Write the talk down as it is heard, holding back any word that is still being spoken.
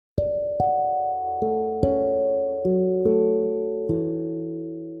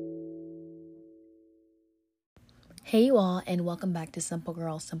Hey you all, and welcome back to Simple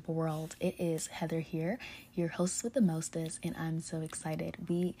Girl, Simple World. It is Heather here, your host with the mostest, and I'm so excited.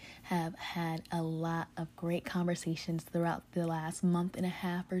 We have had a lot of great conversations throughout the last month and a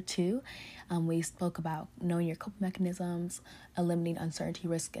half or two. We spoke about knowing your coping mechanisms, eliminating uncertainty,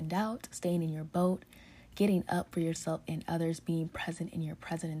 risk, and doubt, staying in your boat, getting up for yourself and others, being present in your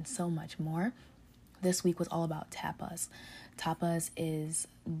present, and so much more. This week was all about tapas. Tapas is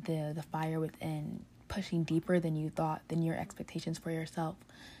the fire within, pushing deeper than you thought, than your expectations for yourself.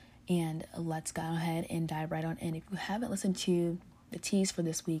 And let's go ahead and dive right on in. If you haven't listened to the tease for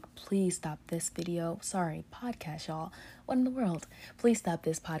this week, please stop this podcast, y'all. What in the world? Please stop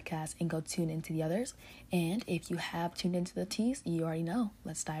this podcast and go tune into the others. And if you have tuned into the tease, you already know.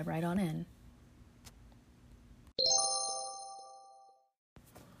 Let's dive right on in.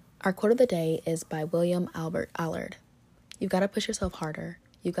 Our quote of the day is by William Albert Allard. You've got to push yourself harder.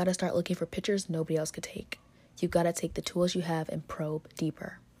 You've got to start looking for pictures nobody else could take. You've got to take the tools you have and probe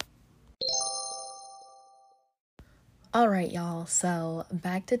deeper. All right, y'all. So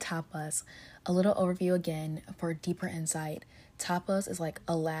back to tapas. A little overview again for deeper insight. Tapas is like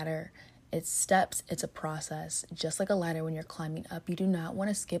a ladder. It's steps. It's a process. Just like a ladder when you're climbing up, you do not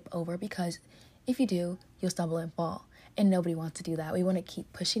want to skip over, because if you do, you'll stumble and fall. And nobody wants to do that. We want to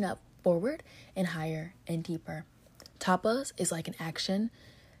keep pushing up forward and higher and deeper. Tapas is like an action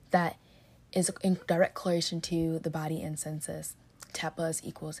that is in direct correlation to the body and senses. Tapas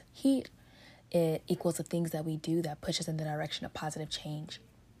equals heat. It equals the things that we do that push us in the direction of positive change.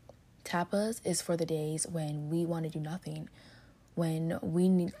 Tapas is for the days when we want to do nothing, when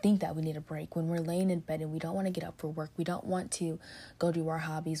we think that we need a break, when we're laying in bed and we don't want to get up for work, we don't want to go do our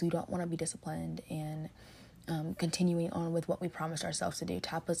hobbies, we don't want to be disciplined and continuing on with what we promised ourselves to do.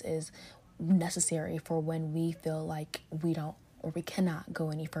 Tapas is necessary for when we feel like we don't or we cannot go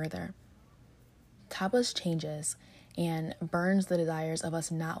any further. Tapas changes and burns the desires of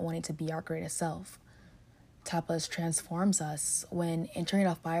us not wanting to be our greatest self. Tapas transforms us. When entering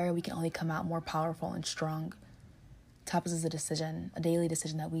a fire, we can only come out more powerful and strong. Tapas is a decision, a daily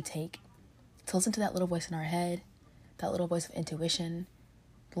decision that we take to listen to that little voice in our head, that little voice of intuition,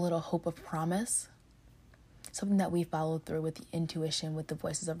 the little hope of promise, something that we follow through with the intuition, with the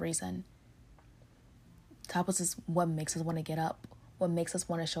voices of reason. Tapas is what makes us want to get up, what makes us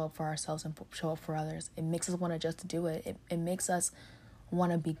want to show up for ourselves and show up for others. It makes us want to just do it. It makes us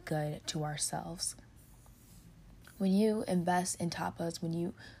want to be good to ourselves. When you invest in tapas, when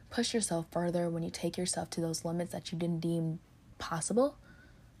you push yourself further, when you take yourself to those limits that you didn't deem possible,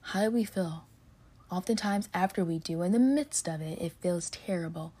 how do we feel? Oftentimes after we do, in the midst of it, it feels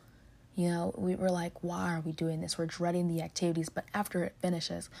terrible. You know, we're like, why are we doing this? We're dreading the activities, but after it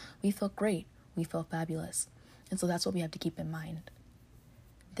finishes, we feel great. We feel fabulous. And so that's what we have to keep in mind.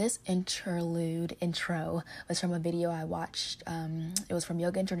 This intro was from a video I watched. It was from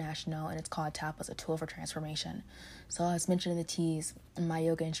Yoga International, and it's called Tapas, a Tool for Transformation. So as mentioned in the tease, my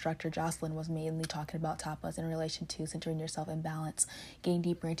yoga instructor, Jocelyn, was mainly talking about tapas in relation to centering yourself in balance, getting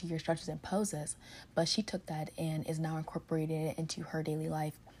deeper into your stretches and poses. But she took that and is now incorporating it into her daily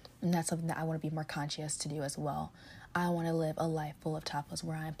life. And that's something that I want to be more conscious to do as well. I want to live a life full of tapas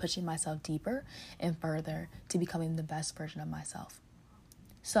where I'm pushing myself deeper and further to becoming the best version of myself.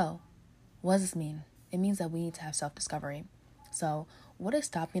 So, what does this mean? It means that we need to have self-discovery. So, what is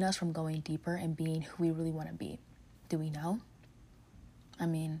stopping us from going deeper and being who we really want to be? Do we know? I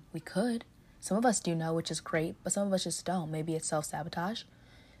mean, we could. Some of us do know, which is great, but some of us just don't. Maybe it's self-sabotage.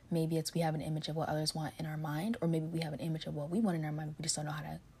 Maybe it's we have an image of what others want in our mind, or maybe we have an image of what we want in our mind, but we just don't know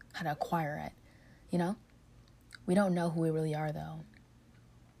how to acquire it. You know? We don't know who we really are, though.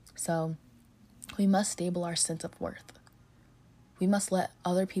 So, we must stable our sense of worth. We must let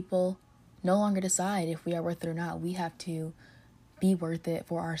other people no longer decide if we are worth it or not. We have to be worth it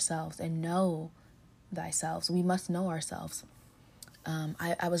for ourselves and know thyself. We must know ourselves.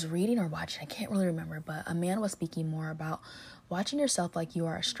 I was reading or watching, I can't really remember, but a man was speaking more about watching yourself like you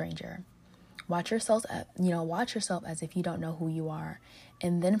are a stranger. Watch yourself as if you don't know who you are.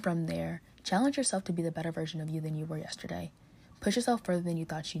 And then from there, challenge yourself to be the better version of you than you were yesterday. Push yourself further than you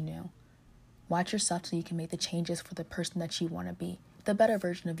thought you knew. Watch yourself so you can make the changes for the person that you want to be, the better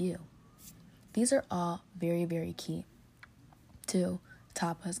version of you. These are all very, very key to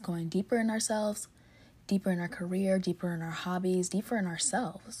tapas, going deeper in ourselves, deeper in our career, deeper in our hobbies, deeper in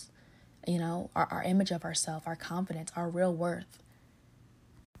ourselves. You know, our image of ourselves, our confidence, our real worth.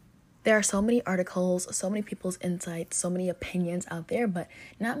 There are so many articles, so many people's insights, so many opinions out there, but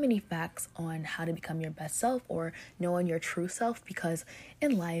not many facts on how to become your best self or knowing your true self, because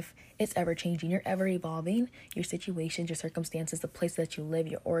in life, it's ever changing. You're ever evolving. Your situations, your circumstances, the place that you live,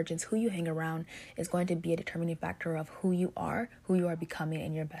 your origins, who you hang around is going to be a determining factor of who you are becoming,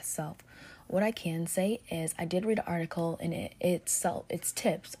 and your best self. What I can say is I did read an article, and it's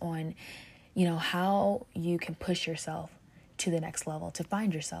tips on, how you can push yourself to the next level, to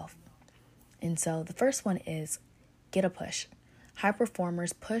find yourself. And so the first one is get a push. High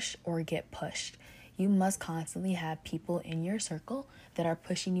performers push or get pushed. You must constantly have people in your circle that are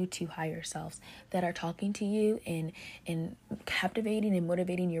pushing you to higher selves, that are talking to you and captivating and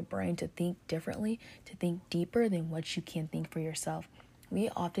motivating your brain to think differently, to think deeper than what you can think for yourself. We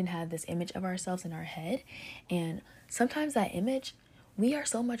often have this image of ourselves in our head, and sometimes that image, we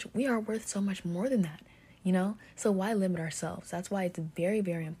are worth so much more than that. So why limit ourselves? That's why it's very,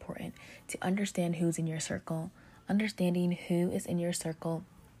 very important to understand who's in your circle, understanding who is in your circle,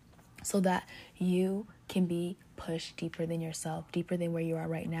 so that you can be pushed deeper than yourself, deeper than where you are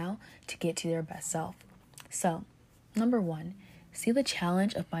right now, to get to your best self. So, number one, see the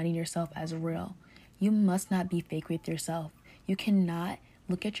challenge of finding yourself as real. You must not be fake with yourself. You cannot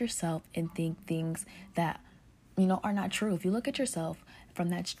look at yourself and think things that are not true. If you look at yourself from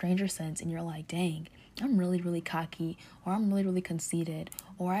that stranger sense and you're like, dang, I'm really, really cocky, or I'm really, really conceited,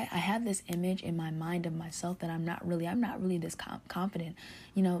 or I have this image in my mind of myself that I'm not really this confident,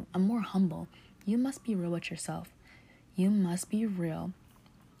 I'm more humble. You must be real with yourself. You must be real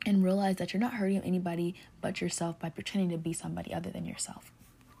and realize that you're not hurting anybody but yourself by pretending to be somebody other than yourself.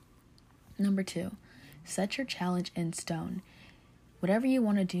 Number two, set your challenge in stone. Whatever you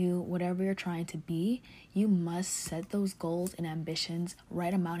want to do, whatever you're trying to be, you must set those goals and ambitions,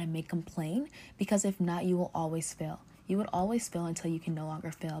 write them out and make them plain, because if not, you will always fail. You would always fail until you can no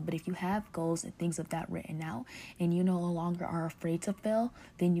longer fail. But if you have goals and things of that written out, and you no longer are afraid to fail,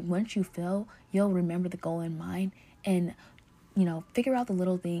 then once you fail, you'll remember the goal in mind and, figure out the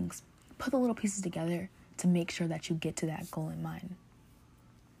little things, put the little pieces together to make sure that you get to that goal in mind.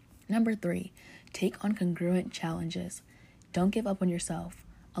 Number three, take on congruent challenges. Don't give up on yourself.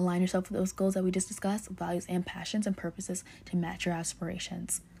 Align yourself with those goals that we just discussed, values and passions and purposes to match your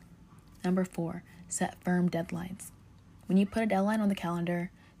aspirations. Number four, set firm deadlines. When you put a deadline on the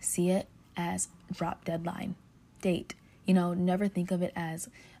calendar, see it as drop deadline date. Never think of it as,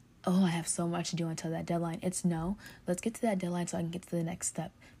 oh, I have so much to do until that deadline. It's no, let's get to that deadline so I can get to the next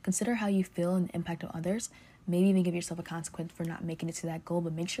step. Consider how you feel and the impact of others. Maybe even give yourself a consequence for not making it to that goal,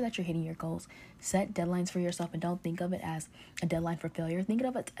 but make sure that you're hitting your goals. Set deadlines for yourself and don't think of it as a deadline for failure. Think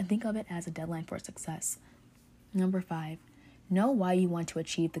of it as a deadline for success. Number five, know why you want to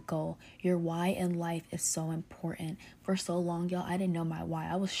achieve the goal. Your why in life is so important. For so long, y'all, I didn't know my why.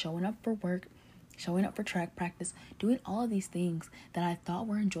 I was showing up for work, showing up for track practice, doing all of these things that I thought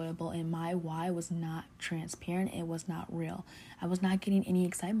were enjoyable, and my why was not transparent. It was not real. I was not getting any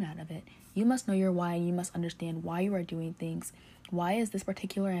excitement out of it. You must know your why, and you must understand why you are doing things. Why is this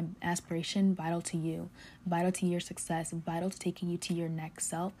particular aspiration vital to you, vital to your success, vital to taking you to your next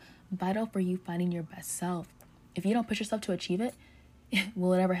self, vital for you finding your best self? If you don't push yourself to achieve it,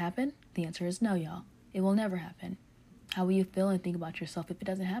 will it ever happen? The answer is no, y'all. It will never happen. How will you feel and think about yourself if it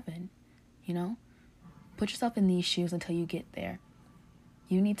doesn't happen? Put yourself in these shoes until you get there.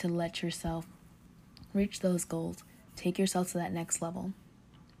 You need to let yourself reach those goals. Take yourself to that next level.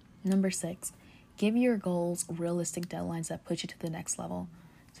 Number six, give your goals realistic deadlines that put you to the next level.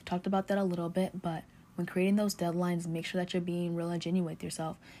 So we talked about that a little bit, but when creating those deadlines, make sure that you're being real and genuine with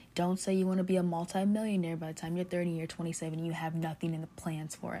yourself. Don't say you want to be a multi-millionaire by the time you're 30, you're 27, and you have nothing in the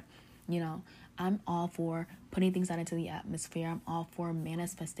plans for it. I'm all for putting things out into the atmosphere. I'm all for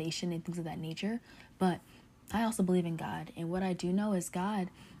manifestation and things of that nature. But I also believe in God. And what I do know is God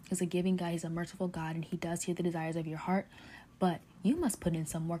is a giving God. He's a merciful God, and he does hear the desires of your heart. But you must put in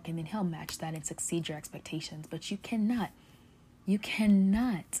some work, and then he'll match that and succeed your expectations. But you cannot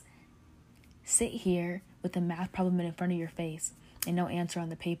sit here with a math problem in front of your face and no answer on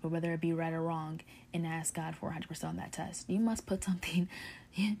the paper, whether it be right or wrong, and ask God for 100% on that test. You must put something,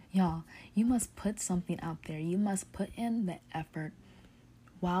 y'all, you must put something out there. You must put in the effort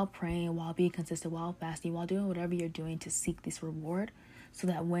while praying, while being consistent, while fasting, while doing whatever you're doing to seek this reward, so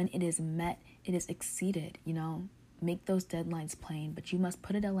that when it is met, it is exceeded. Make those deadlines plain, but you must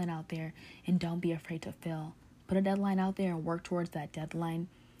put a deadline out there and don't be afraid to fail. Put a deadline out there and work towards that deadline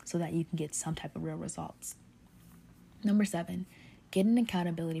so that you can get some type of real results. Number 7, get an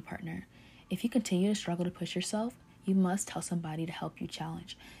accountability partner. If you continue to struggle to push yourself, you must tell somebody to help you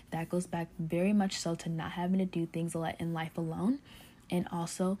challenge. That goes back very much so to not having to do things in life alone and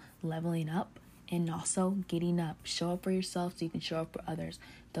also leveling up and also getting up. Show up for yourself so you can show up for others.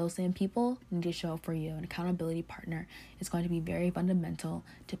 Those same people need to show up for you. An accountability partner is going to be very fundamental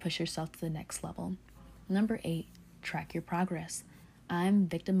to push yourself to the next level. Number 8, track your progress. I'm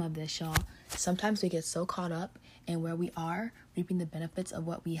victim of this, y'all. Sometimes we get so caught up in where we are, reaping the benefits of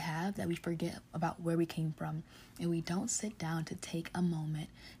what we have, that we forget about where we came from. And we don't sit down to take a moment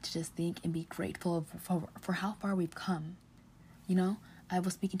to just think and be grateful for how far we've come. You know, I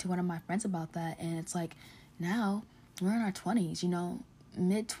was speaking to one of my friends about that, and it's like, now we're in our 20s,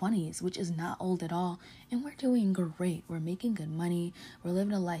 mid-20s, which is not old at all, and we're doing great. We're making good money. We're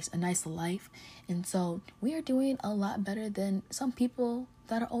living a nice life, and so we are doing a lot better than some people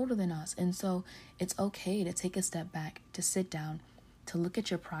that are older than us. And so it's okay to take a step back, to sit down, to look at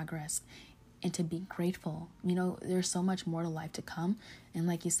your progress, and to be grateful. There's so much more to life to come, and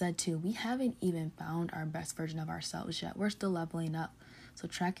like you said too, we haven't even found our best version of ourselves yet. We're still leveling up. So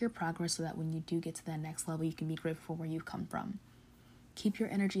track your progress so that when you do get to that next level, you can be grateful for where you've come from. Keep your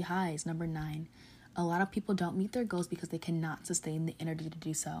energy high is number 9. A lot of people don't meet their goals because they cannot sustain the energy to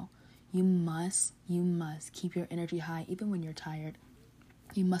do so. You must keep your energy high even when you're tired.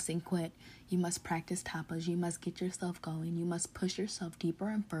 You mustn't quit. You must practice tapas. You must get yourself going. You must push yourself deeper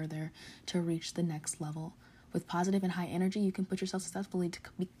and further to reach the next level. With positive and high energy, you can push yourself successfully to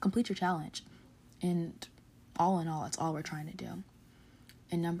complete your challenge. And all in all, that's all we're trying to do.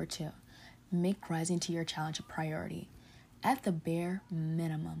 And number 2, make rising to your challenge a priority. At the bare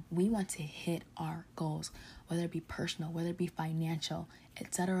minimum, we want to hit our goals, whether it be personal, whether it be financial,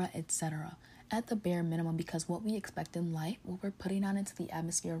 etc., etc. At the bare minimum, because what we expect in life, what we're putting out into the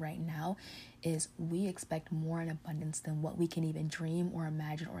atmosphere right now, is we expect more in abundance than what we can even dream or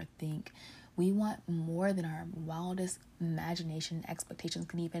imagine or think. We want more than our wildest imagination and expectations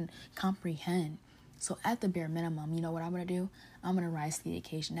can even comprehend. So at the bare minimum, you know what I'm going to do? I'm going to rise to the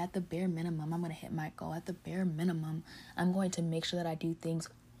occasion. At the bare minimum, I'm going to hit my goal. At the bare minimum, I'm going to make sure that I do things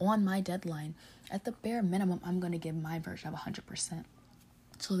on my deadline. At the bare minimum, I'm going to give my version of 100%.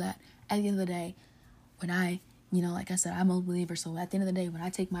 So that at the end of the day, when I, like I said, I'm a believer. So at the end of the day, when I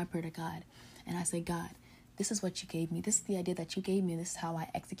take my prayer to God and I say, God, this is what you gave me. This is the idea that you gave me. This is how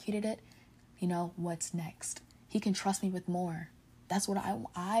I executed it. What's next? He can trust me with more. That's what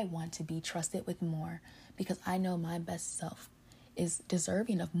I want, to be trusted with more, because I know my best self is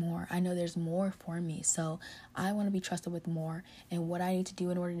deserving of more. I know there's more for me. So I want to be trusted with more. And what I need to do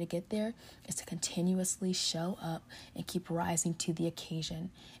in order to get there is to continuously show up and keep rising to the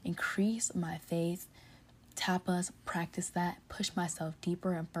occasion. Increase my faith, tapas, practice that, push myself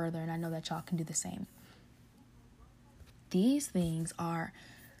deeper and further. And I know that y'all can do the same. These things are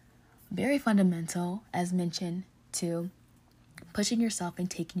very fundamental, as mentioned, to pushing yourself and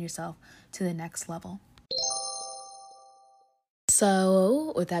taking yourself to the next level.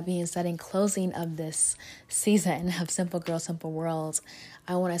 So with that being said, in closing of this season of Simple Girls, Simple Worlds,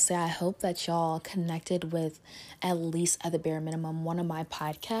 I want to say I hope that y'all connected with, at least at the bare minimum, one of my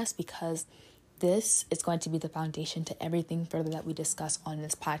podcasts, because this is going to be the foundation to everything further that we discuss on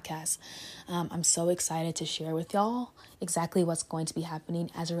this podcast. I'm so excited to share with y'all exactly what's going to be happening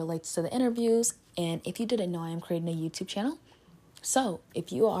as it relates to the interviews. And if you didn't know, I am creating a YouTube channel. So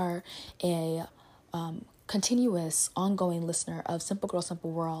if you are a continuous, ongoing listener of Simple Girl, Simple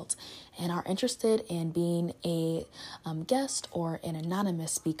World and are interested in being a guest or an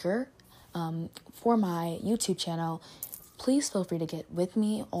anonymous speaker for my YouTube channel, please feel free to get with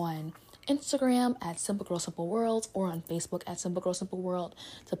me on Instagram at Simple Girl, Simple World, or on Facebook at Simple Girl, Simple World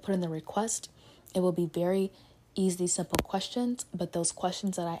to put in the request. It will be very easy, simple questions, but those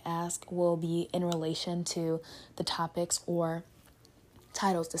questions that I ask will be in relation to the topics or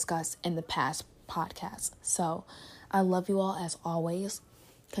titles discussed in the past podcasts. So I love you all as always.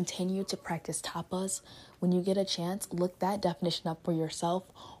 Continue to practice tapas. When you get a chance, look that definition up for yourself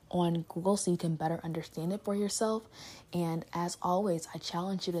on Google so you can better understand it for yourself. And as always, I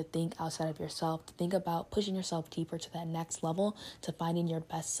challenge you to think outside of yourself, to think about pushing yourself deeper to that next level, to finding your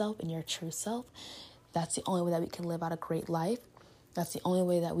best self and your true self. That's the only way that we can live out a great life. That's the only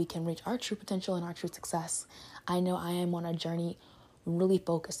way that we can reach our true potential and our true success. I know I am on a journey really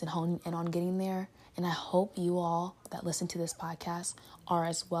focused and honing in on getting there. And I hope you all that listen to this podcast are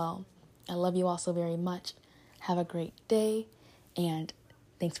as well. I love you all so very much. Have a great day. And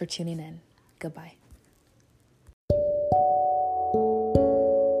thanks for tuning in. Goodbye.